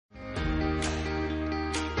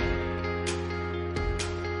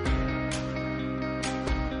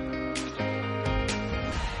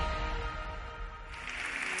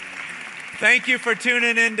Thank you for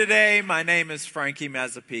tuning in today. My name is Frankie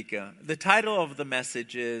Mazzapica. The title of the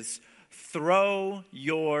message is Throw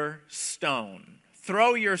Your Stone.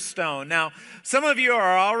 Throw your stone. Now, some of you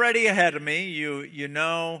are already ahead of me. You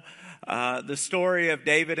know the story of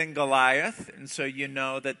David and Goliath, and so you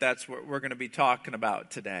know that that's what we're going to be talking about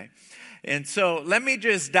today. And so let me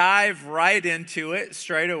just dive right into it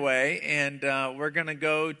straight away, and we're going to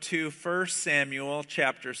go to 1 Samuel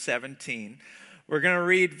chapter 17. We're going to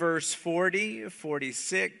read verse 40,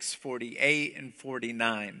 46, 48, and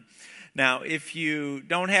 49. Now, if you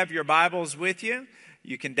don't have your Bibles with you,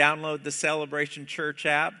 you can download the Celebration Church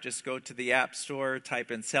app. Just go to the App Store,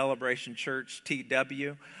 type in Celebration Church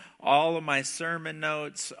TW. All of my sermon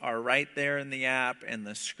notes are right there in the app, and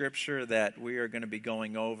the scripture that we are going to be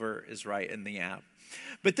going over is right in the app.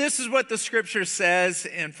 But this is what the scripture says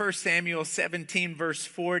in 1 Samuel 17, verse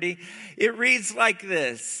 40. It reads like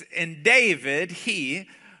this, And David,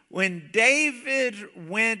 when David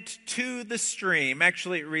went to the stream,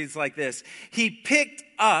 actually it reads like this, he picked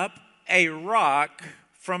up a rock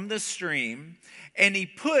from the stream, and he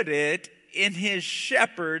put it in his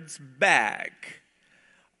shepherd's bag.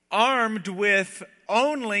 Armed with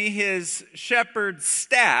only his shepherd's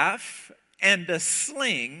staff and a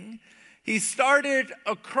sling, he started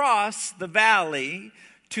across the valley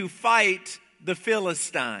to fight the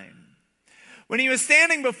Philistine. When he was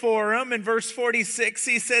standing before him, in verse 46,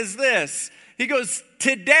 he says this. He goes,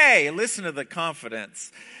 Today, listen to the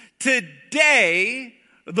confidence, today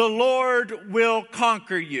the Lord will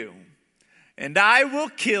conquer you, and I will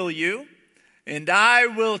kill you, and I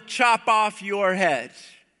will chop off your head.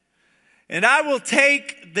 And I will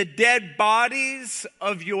take the dead bodies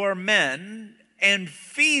of your men and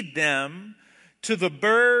feed them to the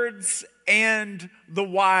birds and the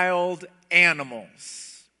wild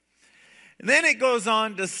animals. And then it goes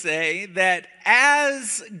on to say that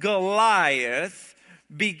as Goliath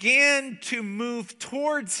began to move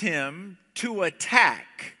towards him to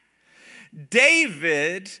attack,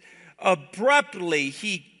 David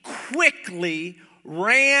he quickly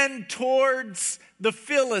ran towards the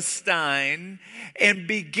Philistine and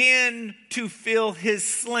began to fill his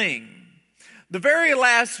sling. The very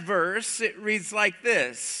last verse, it reads like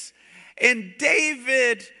this. And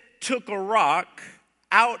David took a rock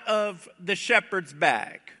out of the shepherd's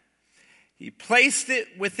bag. He placed it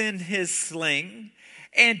within his sling,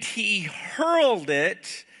 and he hurled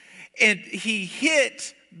it, and he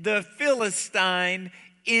hit the Philistine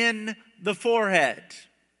in the forehead.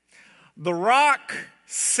 The rock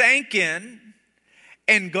sank in,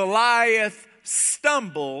 and Goliath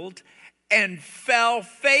stumbled and fell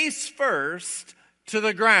face first to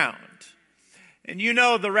the ground. And you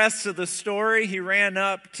know the rest of the story. He ran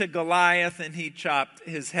up to Goliath and he chopped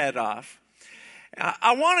his head off.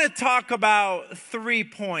 I want to talk about 3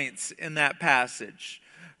 points in that passage.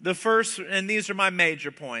 The first, and these are my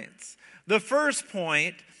major points. The first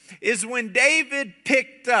point is when David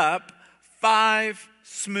picked up 5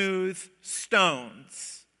 smooth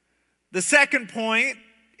stones. The second point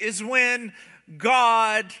is when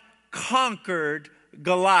God conquered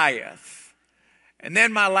Goliath. And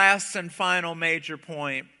then my last and final major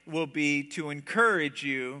point will be to encourage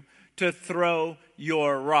you to throw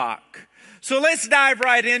your rock. So let's dive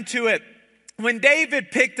right into it. When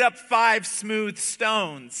David picked up 5 smooth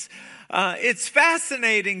stones, it's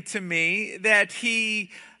fascinating to me that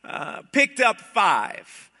he picked up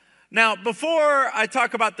 5. Now, before I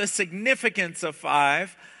talk about the significance of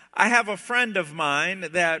 5, I have a friend of mine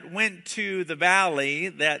that went to the valley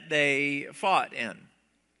that they fought in.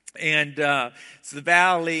 And it's the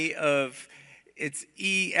valley of, it's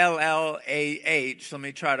Ellah. Let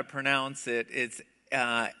me try to pronounce it. It's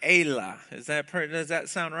Elah. Does that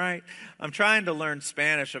sound right? I'm trying to learn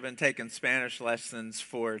Spanish. I've been taking Spanish lessons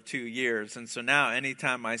for 2 years. And so now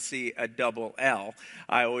anytime I see a double L,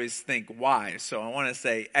 I always think Y. So I want to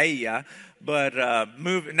say Elah, but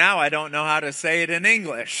now I don't know how to say it in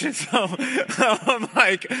English. So I'm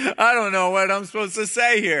like, I don't know what I'm supposed to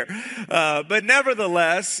say here. But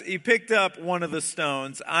nevertheless, he picked up one of the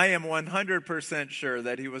stones. I am 100% sure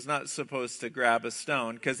that he was not supposed to grab a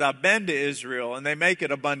stone, because I've been to Israel and they make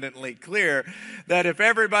it abundantly clear that if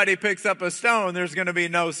everybody picks up a stone, there's going to be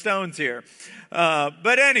no stones here.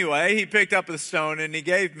 But anyway, he picked up a stone and he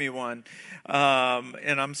gave me one.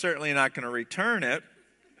 And I'm certainly not going to return it.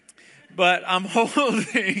 But I'm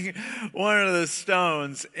holding one of the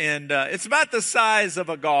stones, and it's about the size of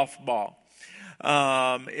a golf ball.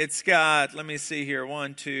 It's got, let me see here,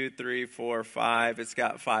 1, 2, 3, 4, 5. It's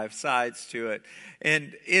got 5 sides to it.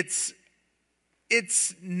 And it's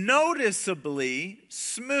noticeably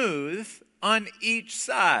smooth on each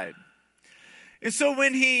side. And so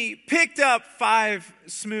when he picked up 5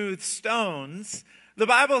 smooth stones, the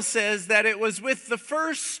Bible says that it was with the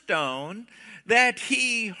first stone that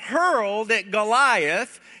he hurled at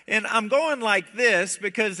Goliath. And I'm going like this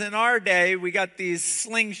because in our day, we got these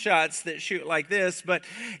slingshots that shoot like this. But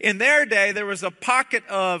in their day, there was a pocket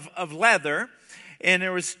of leather, and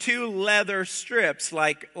there was 2 leather strips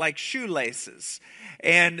like shoelaces.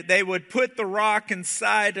 And they would put the rock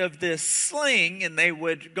inside of this sling, and they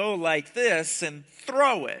would go like this and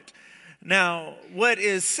throw it. Now, what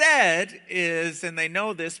is said is, and they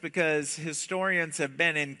know this because historians have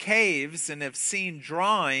been in caves and have seen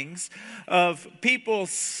drawings of people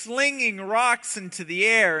slinging rocks into the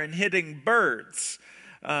air and hitting birds.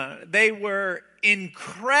 They were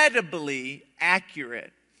incredibly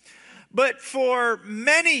accurate. But for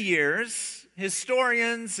many years,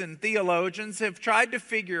 historians and theologians have tried to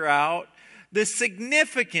figure out the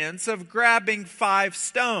significance of grabbing 5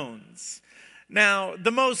 stones. Now,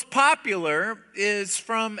 the most popular is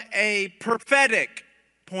from a prophetic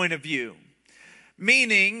point of view,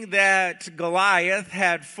 meaning that Goliath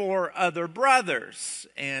had 4 other brothers,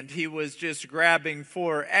 and he was just grabbing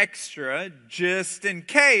 4 extra just in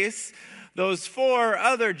case those 4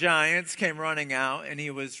 other giants came running out, and he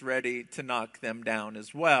was ready to knock them down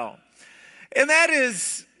as well. And that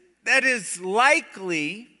is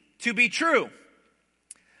likely to be true.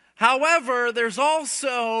 However, there's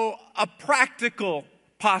also a practical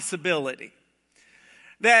possibility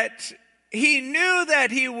that he knew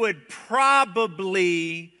that he would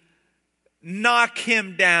probably knock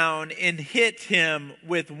him down and hit him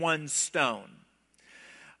with 1 stone.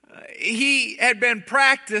 He had been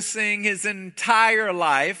practicing his entire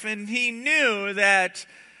life, and he knew that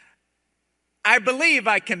I believe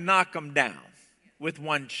I can knock him down with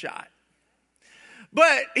 1 shot.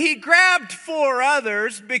 But he grabbed 4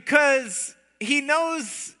 others because he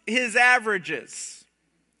knows his averages.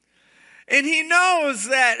 And he knows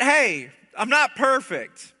that, hey, I'm not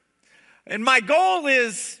perfect. And my goal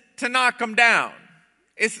is to knock him down.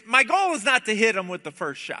 My goal is not to hit him with the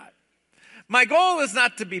first shot. My goal is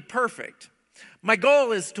not to be perfect. My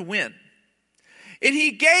goal is to win. And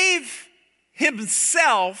he gave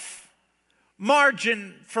himself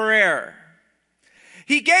margin for error.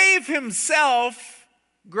 He gave himself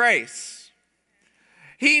grace.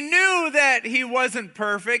 He knew that he wasn't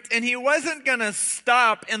perfect, and he wasn't going to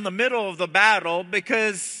stop in the middle of the battle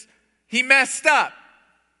because he messed up.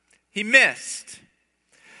 He missed.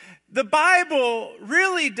 The Bible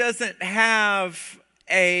really doesn't have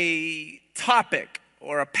a topic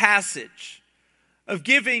or a passage of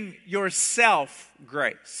giving yourself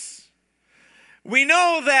grace. We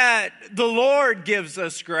know that the Lord gives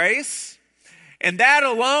us grace, and that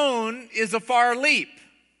alone is a far leap.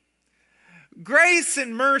 Grace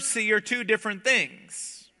and mercy are 2 different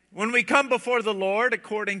things. When we come before the Lord,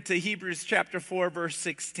 according to Hebrews chapter 4, verse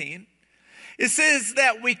 16, it says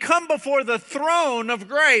that we come before the throne of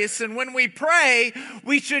grace, and when we pray,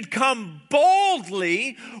 we should come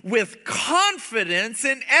boldly with confidence,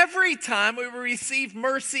 and every time we receive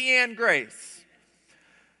mercy and grace.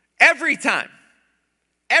 Every time.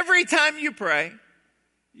 Every time you pray,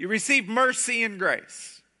 you receive mercy and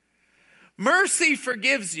grace. Mercy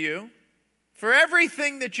forgives you for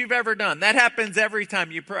everything that you've ever done. That happens every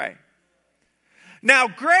time you pray. Now,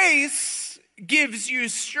 grace gives you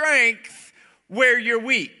strength where you're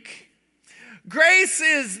weak. Grace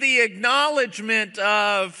is the acknowledgement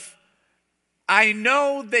of, I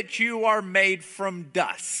know that you are made from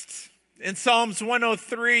dust. In Psalms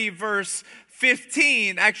 103, verse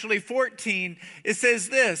 15, actually 14, it says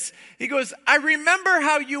this. He goes, I remember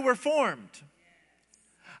how you were formed.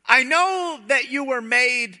 I know that you were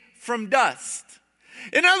made from dust.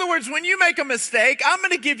 In other words, when you make a mistake, I'm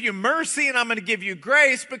going to give you mercy and I'm going to give you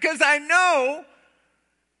grace because I know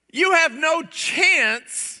you have no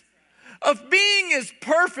chance of being as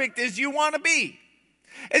perfect as you want to be,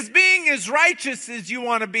 as being as righteous as you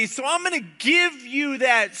want to be. So I'm going to give you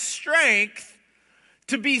that strength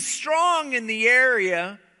to be strong in the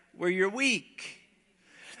area where you're weak.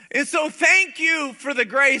 And so thank you for the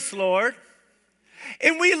grace, Lord.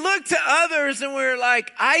 And we look to others and we're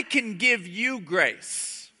like, I can give you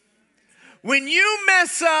grace. When you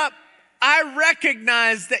mess up, I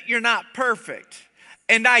recognize that you're not perfect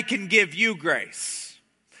and I can give you grace.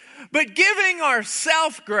 But giving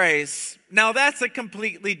ourselves grace, now that's a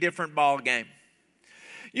completely different ball game.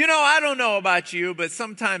 You know, I don't know about you, but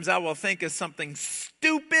sometimes I will think of something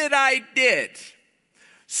stupid I did.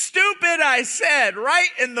 Stupid I said right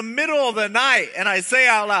in the middle of the night, and I say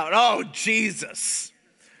out loud, oh, Jesus.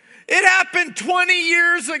 It happened 20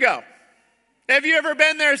 years ago. Have you ever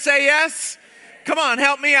been there? Say yes. Come on,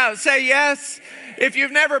 help me out. Say yes. If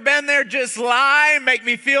you've never been there, just lie, make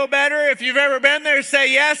me feel better. If you've ever been there,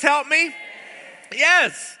 say yes, help me.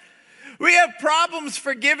 Yes. We have problems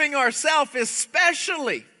forgiving ourselves,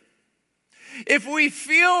 especially if we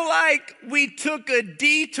feel like we took a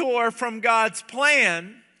detour from God's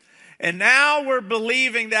plan and now we're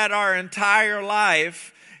believing that our entire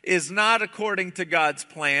life is not according to God's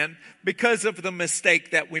plan because of the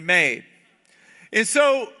mistake that we made. And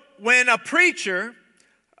so when a preacher,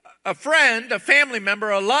 a friend, a family member,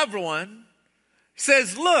 a loved one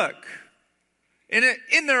says, look,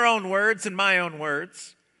 in their own words, in my own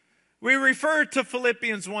words, we refer to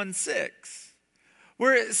Philippians 1:6,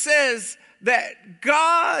 where it says that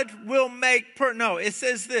God will it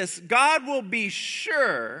says this, God will be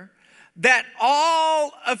sure that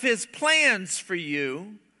all of his plans for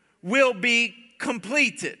you will be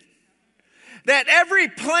completed. That every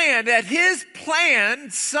plan, that his plan,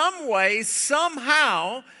 some way,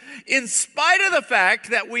 somehow, in spite of the fact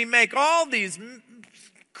that we make all these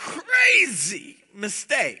crazy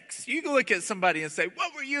mistakes. You can look at somebody and say,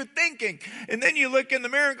 what were you thinking? And then you look in the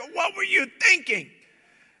mirror and go, what were you thinking?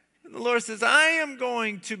 And the Lord says, I am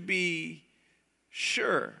going to be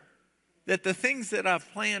sure that the things that I've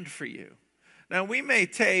planned for you. Now, we may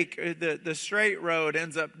take the straight road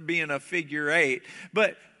ends up being a figure 8,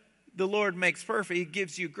 but the Lord makes perfect. He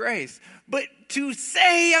gives you grace. But to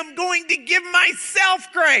say I'm going to give myself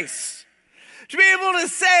grace, to be able to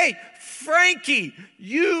say, Frankie,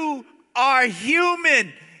 you are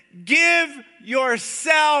human. Give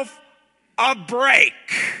yourself a break.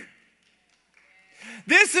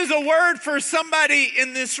 This is a word for somebody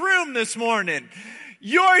in this room this morning.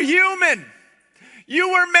 You're human.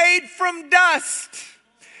 You were made from dust.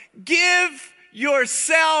 Give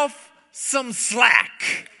yourself some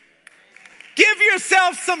slack. Give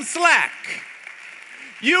yourself some slack.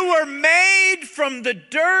 You were made from the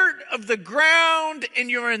dirt of the ground and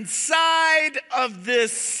you're inside of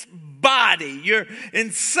this body. You're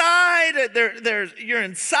inside you're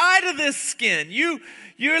inside of this skin.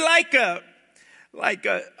 You're like a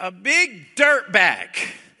big dirt bag.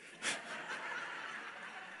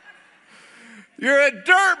 You're a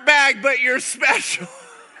dirt bag, but you're special.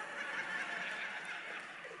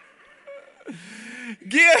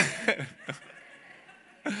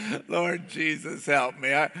 Lord Jesus, help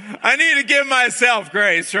me. I need to give myself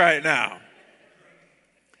grace right now.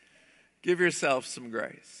 Give yourself some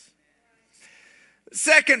grace.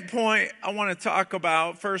 Second point I want to talk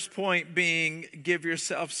about, first point being give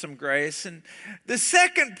yourself some grace. And the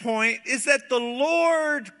second point is that the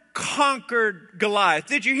Lord conquered Goliath.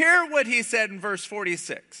 Did you hear what he said in verse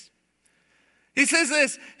 46? He says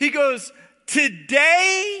this, he goes,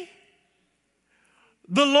 today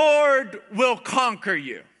the Lord will conquer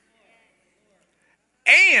you,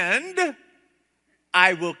 and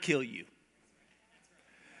I will kill you.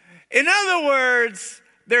 In other words,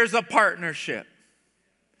 there's a partnership.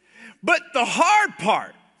 But the hard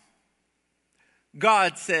part,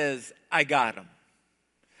 God says, I got him.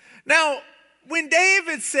 Now, when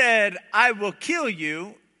David said, I will kill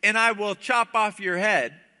you and I will chop off your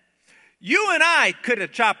head, you and I could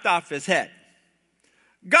have chopped off his head.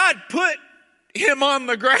 God put him on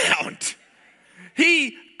the ground.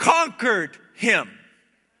 He conquered him.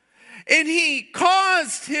 And he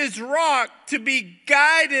caused his rock to be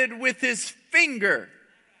guided with his finger.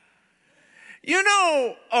 You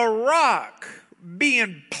know, a rock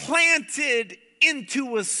being planted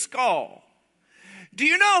into a skull. Do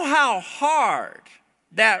you know how hard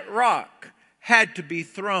that rock had to be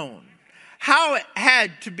thrown? How it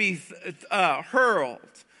had to be hurled?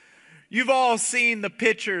 You've all seen the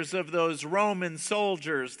pictures of those Roman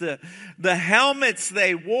soldiers, the helmets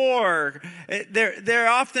they wore. There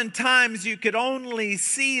oftentimes you could only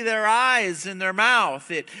see their eyes and their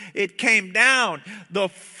mouth. It came down. The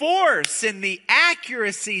force and the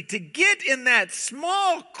accuracy to get in that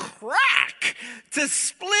small crack, to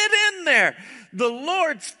split in there. The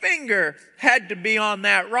Lord's finger had to be on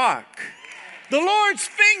that rock. The Lord's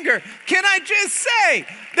finger. Can I just say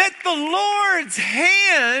that the Lord's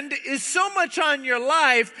hand is so much on your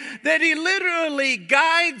life that he literally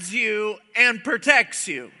guides you and protects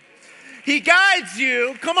you. He guides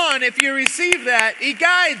you. Come on, if you receive that, he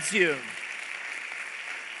guides you.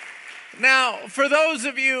 Now, for those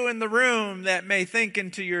of you in the room that may think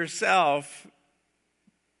to yourself,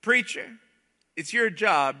 preacher, it's your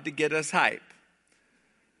job to get us hype.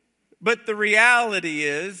 But the reality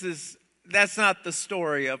is that's not the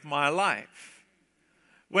story of my life.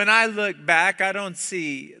 When I look back, I don't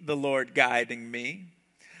see the Lord guiding me.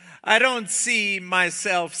 I don't see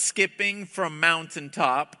myself skipping from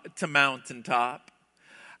mountaintop to mountaintop.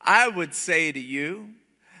 I would say to you,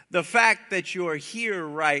 the fact that you're here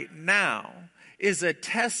right now is a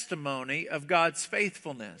testimony of God's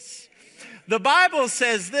faithfulness. The Bible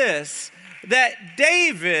says this, that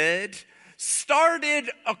David started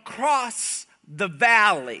across the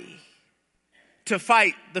valley to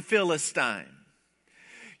fight the Philistine.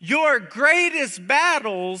 Your greatest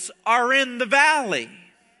battles are in the valley.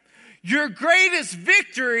 Your greatest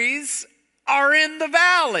victories are in the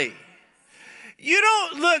valley. You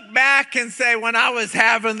don't look back and say, when I was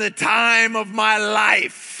having the time of my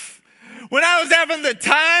life, when I was having the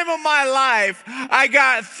time of my life, I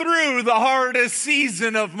got through the hardest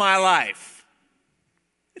season of my life.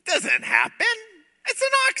 It doesn't happen. It's an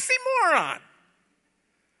oxymoron.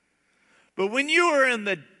 But when you are in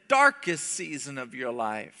the darkest season of your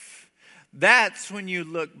life, that's when you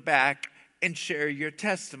look back and share your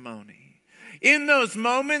testimony. In those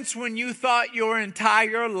moments when you thought your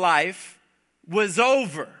entire life was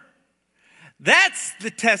over, that's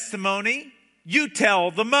the testimony you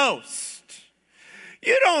tell the most.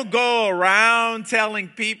 You don't go around telling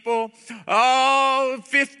people,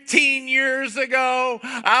 15 years ago,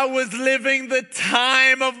 I was living the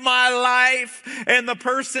time of my life, and the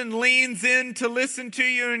person leans in to listen to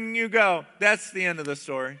you and you go, that's the end of the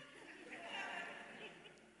story.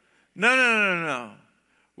 No.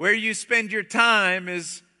 Where you spend your time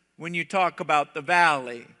is when you talk about the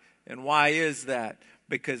valley. And why is that?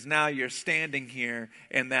 Because now you're standing here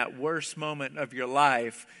in that worst moment of your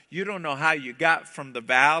life. You don't know how you got from the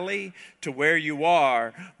valley to where you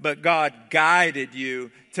are, but God guided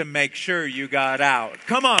you to make sure you got out.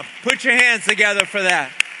 Come on, put your hands together for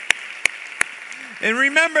that. And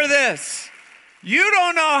remember this, you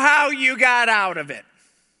don't know how you got out of it.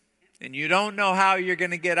 And you don't know how you're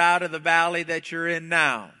going to get out of the valley that you're in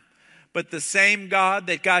now. But the same God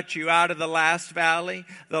that got you out of the last valley,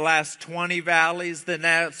 the last 20 valleys, the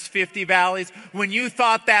next 50 valleys, when you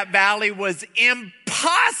thought that valley was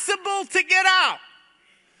impossible to get out.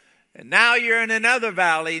 And now you're in another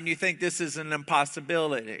valley and you think this is an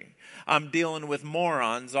impossibility. I'm dealing with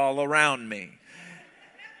morons all around me.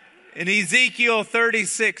 In Ezekiel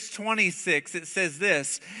 36:26, it says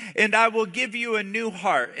this, and I will give you a new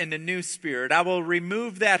heart and a new spirit. I will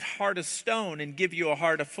remove that heart of stone and give you a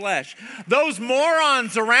heart of flesh. Those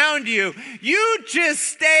morons around you, you just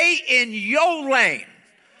stay in your lane.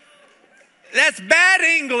 That's bad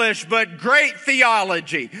English, but great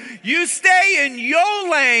theology. You stay in your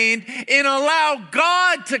lane and allow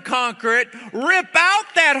God to conquer it. Rip out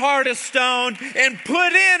that heart of stone and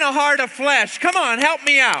put in a heart of flesh. Come on, help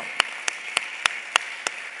me out.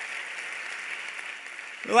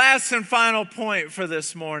 The last and final point for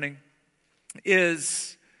this morning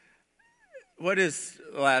is, what is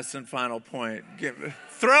the last and final point?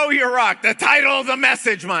 Throw your rock, the title of the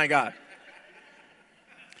message, my God.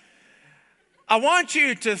 I want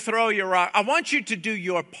you to throw your rock. I want you to do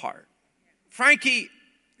your part. Frankie,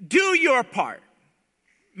 do your part.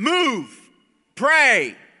 Move,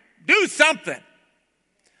 pray, do something.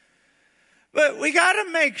 But we got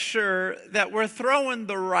to make sure that we're throwing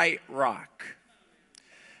the right rock.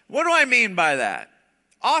 What do I mean by that?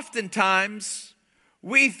 Oftentimes,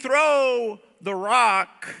 we throw the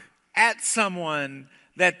rock at someone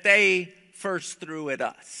that they first threw at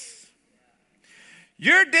us.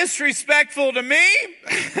 You're disrespectful to me?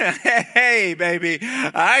 Hey, baby,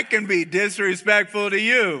 I can be disrespectful to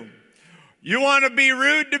you. You want to be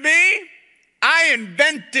rude to me? I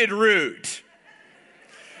invented rude.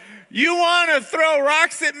 You want to throw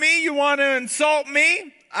rocks at me? You want to insult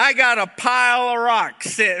me? I got a pile of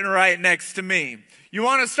rocks sitting right next to me. You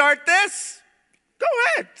want to start this? Go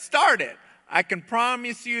ahead, start it. I can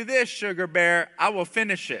promise you this, Sugar Bear, I will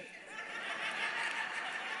finish it.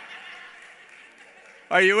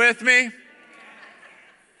 Are you with me?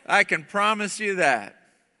 I can promise you that.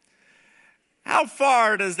 How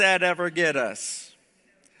far does that ever get us?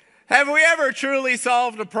 Have we ever truly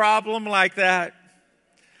solved a problem like that?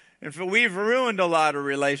 And we've ruined a lot of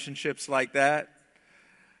relationships like that.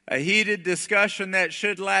 A heated discussion that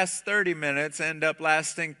should last 30 minutes end up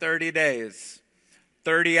lasting 30 days,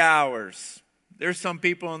 30 hours. There's some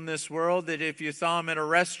people in this world that if you saw them in a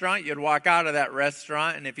restaurant, you'd walk out of that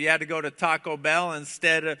restaurant. And if you had to go to Taco Bell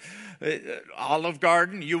instead of Olive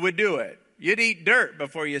Garden, you would do it. You'd eat dirt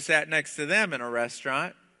before you sat next to them in a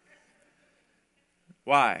restaurant.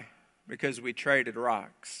 Why? Because we traded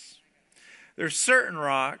rocks. There's certain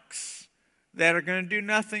rocks that are going to do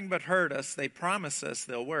nothing but hurt us. They promise us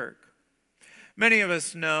they'll work. Many of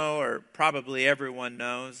us know, or probably everyone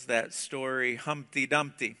knows, that story, Humpty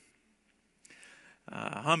Dumpty.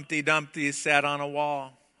 Humpty Dumpty sat on a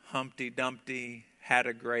wall. Humpty Dumpty had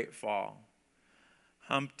a great fall.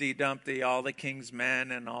 Humpty Dumpty, all the king's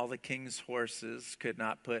men and all the king's horses could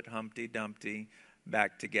not put Humpty Dumpty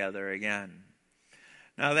back together again.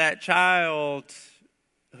 Now that childhood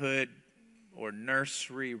or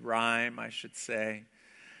nursery rhyme, I should say,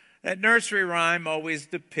 that nursery rhyme always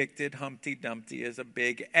depicted Humpty Dumpty as a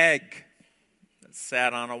big egg that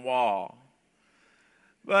sat on a wall.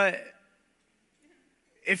 But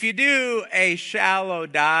if you do a shallow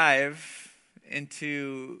dive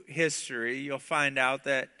into history, you'll find out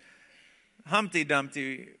that Humpty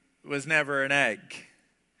Dumpty was never an egg.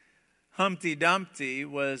 Humpty Dumpty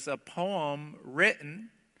was a poem written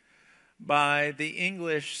by the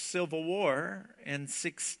English Civil War in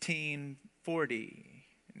 1640.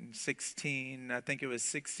 I think it was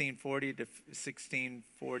 1640 to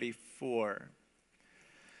 1644.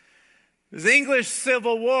 It was the English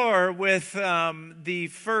Civil War with the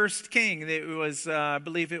first king. It was, I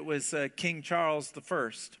believe it was King Charles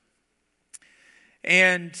I.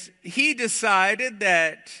 And he decided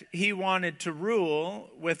that he wanted to rule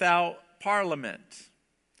without Parliament.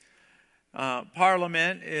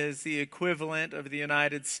 Parliament is the equivalent of the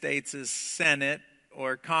United States' Senate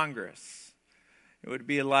or Congress. It would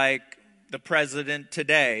be like the president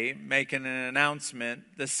today making an announcement.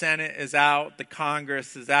 The Senate is out, the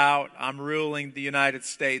Congress is out, I'm ruling the United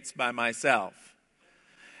States by myself.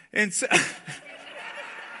 And so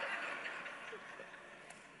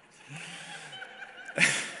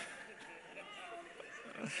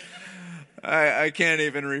I can't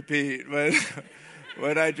even repeat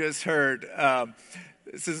what I just heard.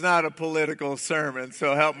 This is not a political sermon,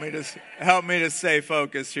 so help me to stay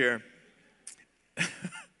focused here.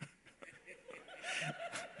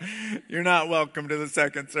 You're not welcome to the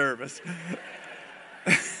second service.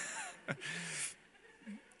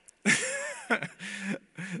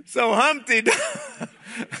 So Humpty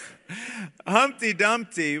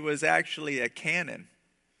Dumpty was actually a cannon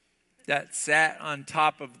that sat on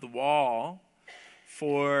top of the wall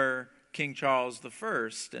for King Charles I,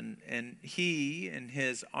 and he and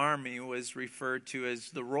his army was referred to as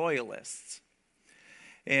the Royalists.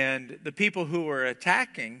 And the people who were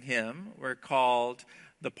attacking him were called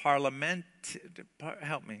the parliamentarists.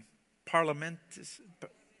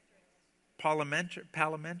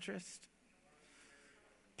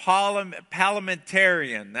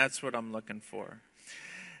 Parliamentarian, that's what I'm looking for.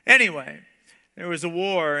 Anyway, there was a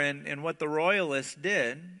war, and what the Royalists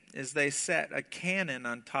did is they set a cannon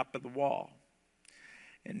on top of the wall.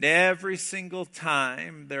 And every single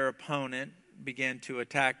time their opponent began to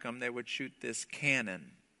attack them, they would shoot this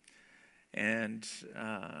cannon. And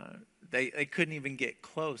they couldn't even get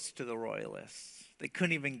close to the Royalists. They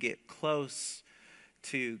couldn't even get close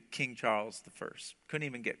to King Charles I. Couldn't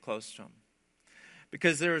even get close to him.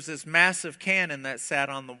 Because there was this massive cannon that sat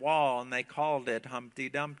on the wall, and they called it Humpty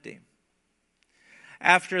Dumpty.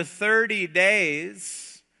 After 30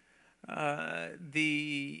 days,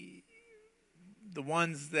 the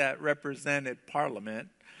ones that represented Parliament,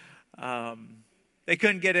 they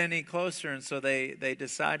couldn't get any closer, and so they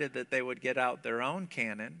decided that they would get out their own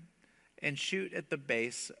cannon and shoot at the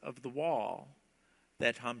base of the wall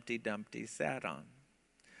that Humpty Dumpty sat on.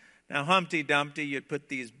 Now, Humpty Dumpty, you'd put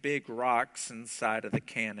these big rocks inside of the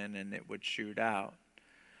cannon and it would shoot out.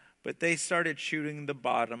 But they started shooting the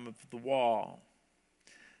bottom of the wall.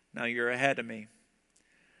 Now, you're ahead of me.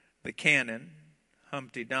 The cannon,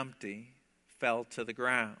 Humpty Dumpty, fell to the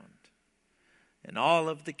ground. And all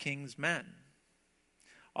of the king's men,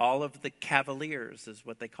 all of the cavaliers is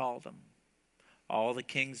what they called them, all the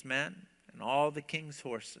king's men and all the king's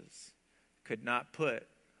horses could not put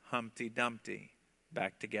Humpty Dumpty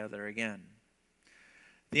back together again.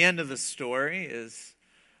 The end of the story is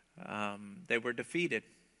they were defeated.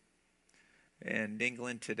 And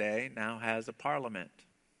England today now has a parliament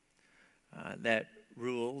that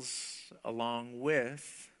rules along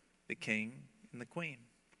with the king and the queen.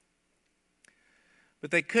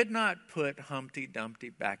 But they could not put Humpty Dumpty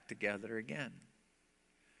back together again.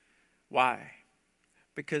 Why?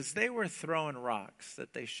 Because they were throwing rocks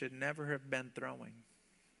that they should never have been throwing.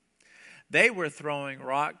 They were throwing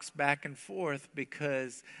rocks back and forth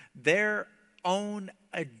because their own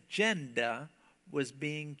agenda was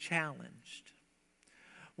being challenged.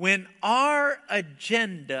 When our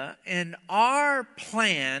agenda and our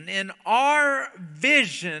plan and our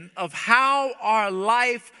vision of how our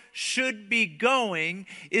life should be going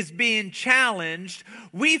is being challenged,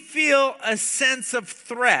 we feel a sense of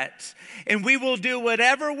threat, and we will do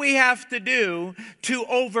whatever we have to do to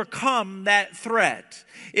overcome that threat.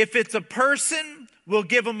 If it's a person, we'll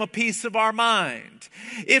give them a piece of our mind.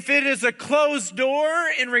 If it is a closed door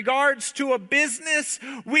in regards to a business,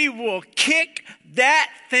 we will kick that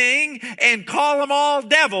thing and call them all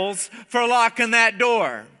devils for locking that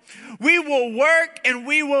door. We will work, and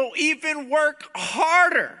we will even work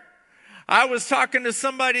harder. I was talking to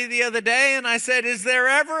somebody the other day, and I said, is there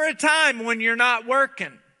ever a time when you're not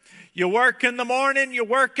working? You work in the morning, you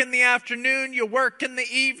work in the afternoon, you work in the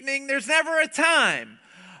evening. There's never a time.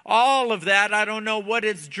 All of that, I don't know what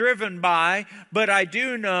it's driven by, but I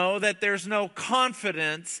do know that there's no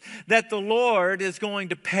confidence that the Lord is going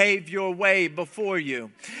to pave your way before you.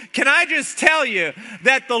 Can I just tell you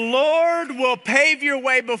that the Lord will pave your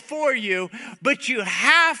way before you, but you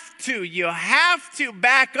have to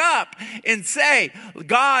back up and say,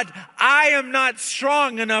 God, I am not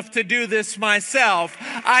strong enough to do this myself.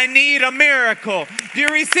 I need a miracle. Do you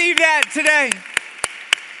receive that today?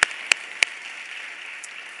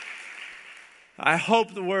 I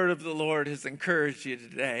hope the word of the Lord has encouraged you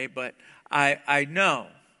today, but I know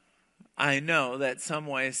that some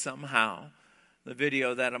way, somehow, the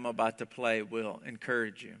video that I'm about to play will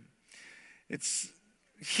encourage you. It's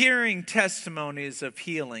hearing testimonies of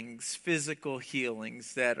healings, physical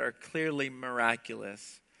healings that are clearly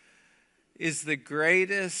miraculous, is the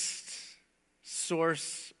greatest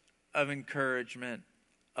source of encouragement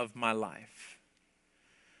of my life.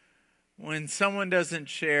 When someone doesn't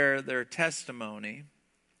share their testimony,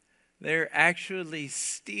 they're actually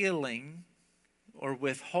stealing or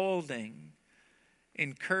withholding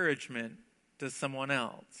encouragement to someone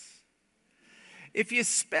else. If you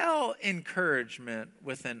spell encouragement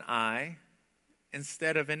with an I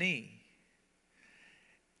instead of an E,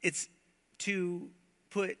 it's to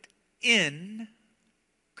put in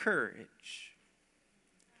courage.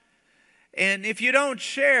 And if you don't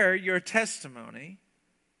share your testimony,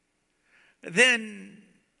 then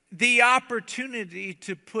the opportunity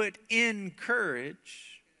to put in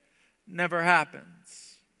courage never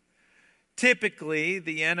happens. Typically,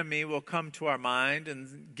 the enemy will come to our mind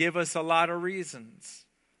and give us a lot of reasons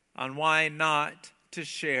on why not to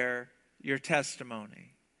share your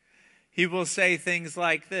testimony. He will say things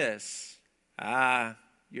like this: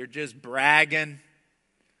 you're just bragging.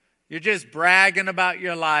 You're just bragging about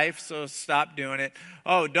your life, so stop doing it.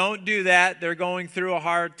 Oh, don't do that. They're going through a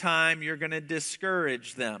hard time. You're going to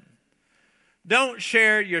discourage them. Don't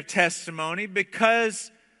share your testimony, because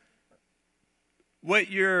what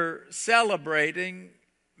you're celebrating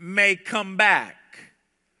may come back.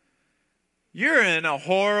 You're in a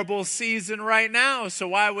horrible season right now, so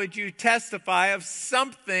why would you testify of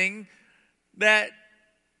something that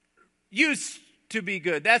used to be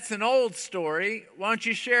good? That's an old story. Why don't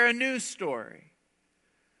you share a new story?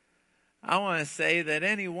 I want to say that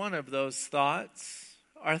any one of those thoughts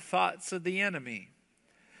are thoughts of the enemy,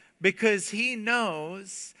 because he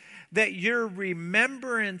knows that your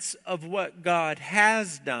remembrance of what God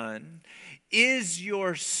has done is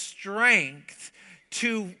your strength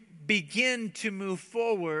to begin to move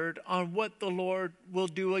forward on what the Lord will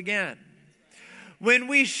do again. When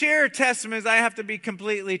we share testimonies, I have to be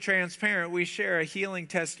completely transparent. We share a healing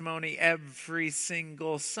testimony every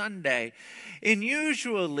single Sunday. And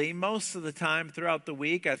usually, most of the time throughout the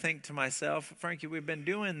week, I think to myself, Frankie, we've been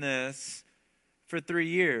doing this for 3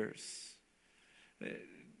 years.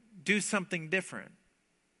 Do something different.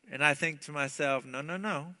 And I think to myself,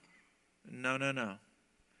 no.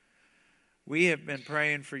 We have been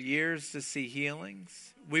praying for years to see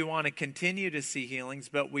healings. We want to continue to see healings,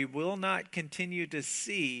 but we will not continue to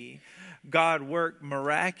see God work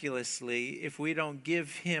miraculously if we don't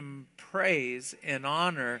give him praise and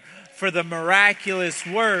honor for the miraculous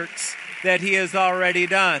works that he has already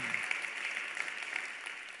done.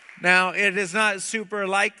 Now, it is not super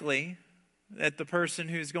likely that the person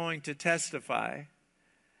who's going to testify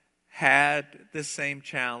had the same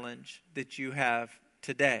challenge that you have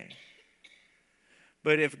today.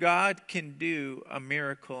 But if God can do a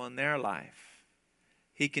miracle in their life,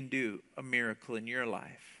 he can do a miracle in your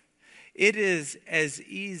life. It is as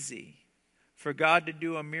easy for God to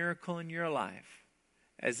do a miracle in your life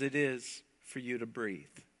as it is for you to breathe.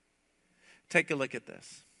 Take a look at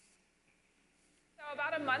this. So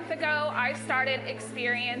about a month ago, I started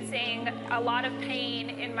experiencing a lot of pain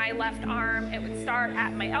in my left arm. It would start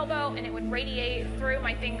at my elbow and it would radiate through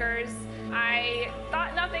my fingers. I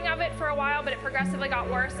thought nothing of it for a while, but it progressively got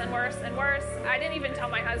worse and worse and worse. I didn't even tell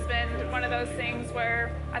my husband. One of those things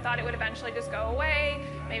where I thought it would eventually just go away.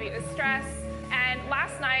 Maybe it was stress. And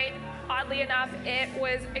last night, oddly enough, it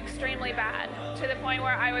was extremely bad, to the point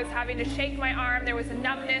where I was having to shake my arm. There was a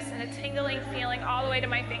numbness and a tingling feeling all the way to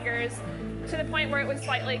my fingers, to the point where it was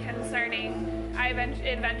slightly concerning.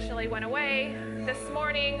 It eventually went away. this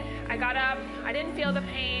morning, I got up, I didn't feel the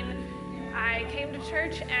pain. I came to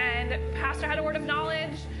church and pastor had a word of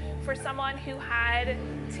knowledge for someone who had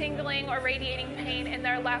tingling or radiating pain in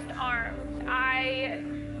their left arm. I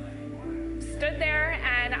stood there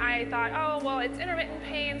and I thought, oh, well, it's intermittent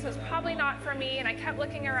pain, so it's probably not for me. And I kept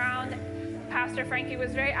looking around. Pastor Frankie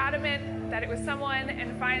was very adamant that it was someone.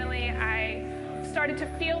 And finally, I started to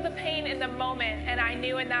feel the pain in the moment. And I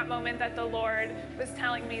knew in that moment that the Lord was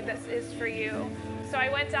telling me, this is for you. So I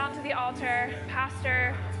went down to the altar.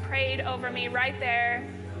 Pastor prayed over me right there.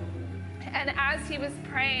 And as he was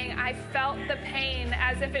praying, I felt the pain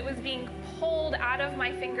as if it was being pulled out of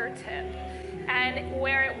my fingertip. And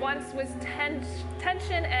where it once was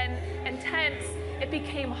tension and tense, it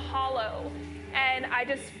became hollow. And I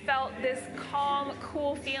just felt this calm,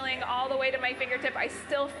 cool feeling all the way to my fingertip. I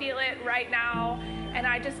still feel it right now. And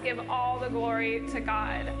I just give all the glory to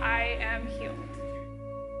God. I am healed.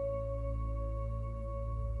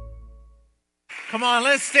 Come on,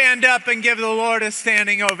 let's stand up and give the Lord a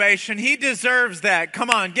standing ovation. He deserves that. Come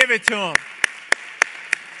on, give it to him.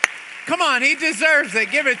 Come on, he deserves it.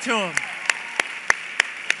 Give it to him.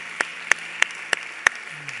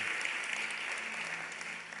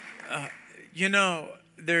 You know,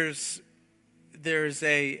 there's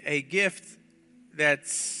a gift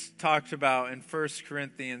that's talked about in 1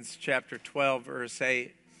 Corinthians chapter 12, verse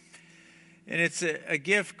 8. And it's a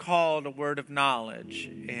gift called a word of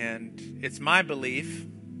knowledge. And it's my belief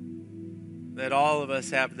that all of us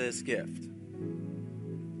have this gift.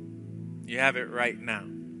 You have it right now.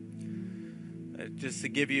 Just to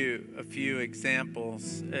give you a few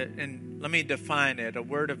examples, and let me define it. A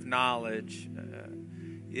word of knowledge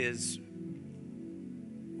is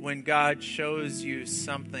when God shows you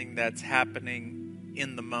something that's happening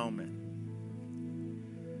in the moment.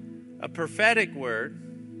 A prophetic word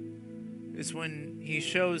is when he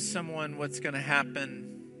shows someone what's going to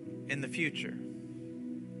happen in the future.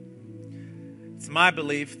 It's my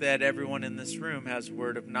belief that everyone in this room has a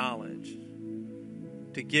word of knowledge.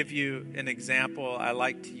 To give you an example I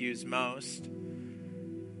like to use most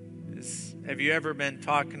is, have you ever been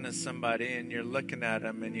talking to somebody and you're looking at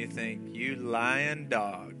them and you think, you lying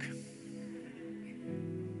dog?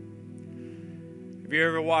 Have you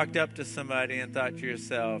ever walked up to somebody and thought to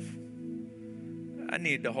yourself, I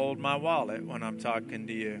need to hold my wallet when I'm talking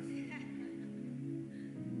to you?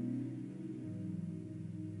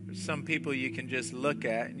 There's some people you can just look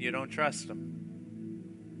at and you don't trust them.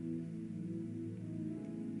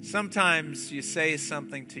 Sometimes you say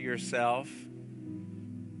something to yourself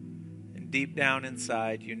and deep down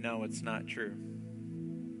inside you know it's not true.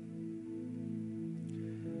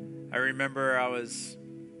 I remember I was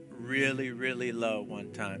really, really low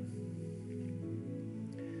one time.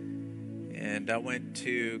 And I went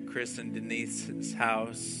to Chris and Denise's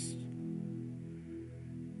house.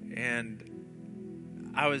 And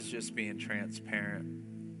I was just being transparent.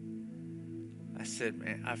 I said,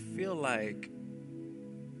 man, I feel like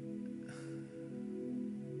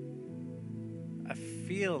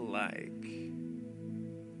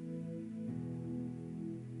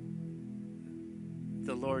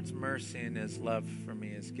the Lord's mercy and his love for me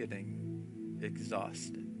is getting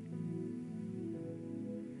exhausted.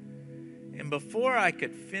 And before I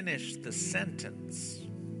could finish the sentence,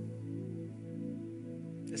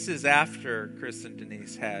 this is after Chris and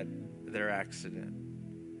Denise had their accident,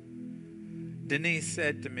 Denise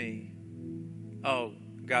said to me, oh,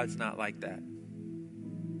 God's not like that.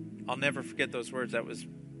 I'll never forget those words. That was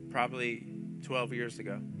probably 12 years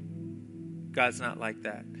ago. God's not like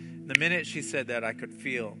that. The minute she said that, I could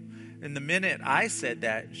feel. And the minute I said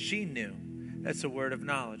that, she knew. That's a word of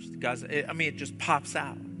knowledge. It just pops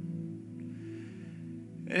out. And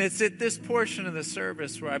it's at this portion of the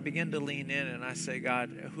service where I begin to lean in and I say,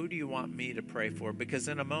 God, who do you want me to pray for? Because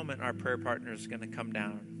in a moment, our prayer partner is going to come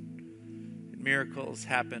down. Miracles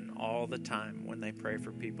happen all the time when they pray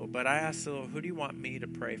for people. But I ask the Lord, who do you want me to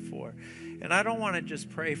pray for? And I don't want to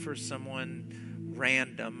just pray for someone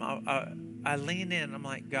random. I lean in. I'm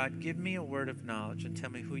like, God, give me a word of knowledge and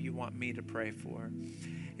tell me who you want me to pray for.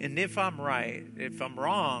 And if I'm right, if I'm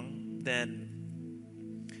wrong, then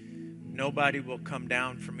nobody will come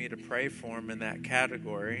down for me to pray for them in that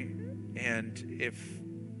category. And if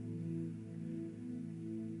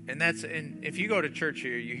you go to church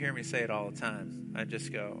here, you hear me say it all the time. I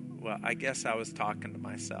just go, well, I guess I was talking to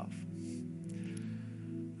myself.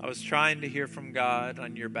 I was trying to hear from God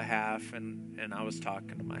on your behalf, and I was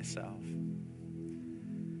talking to myself.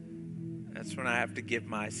 That's when I have to give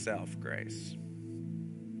myself grace.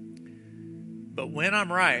 But when I'm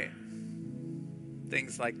right,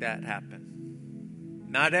 things like that happen.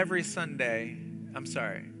 Not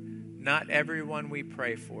Not everyone we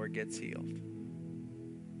pray for gets healed.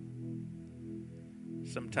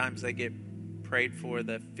 Sometimes they get prayed for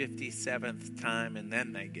the 57th time and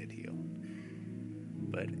then they get healed.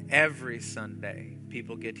 But every Sunday,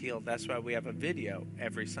 people get healed. That's why we have a video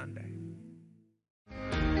every Sunday.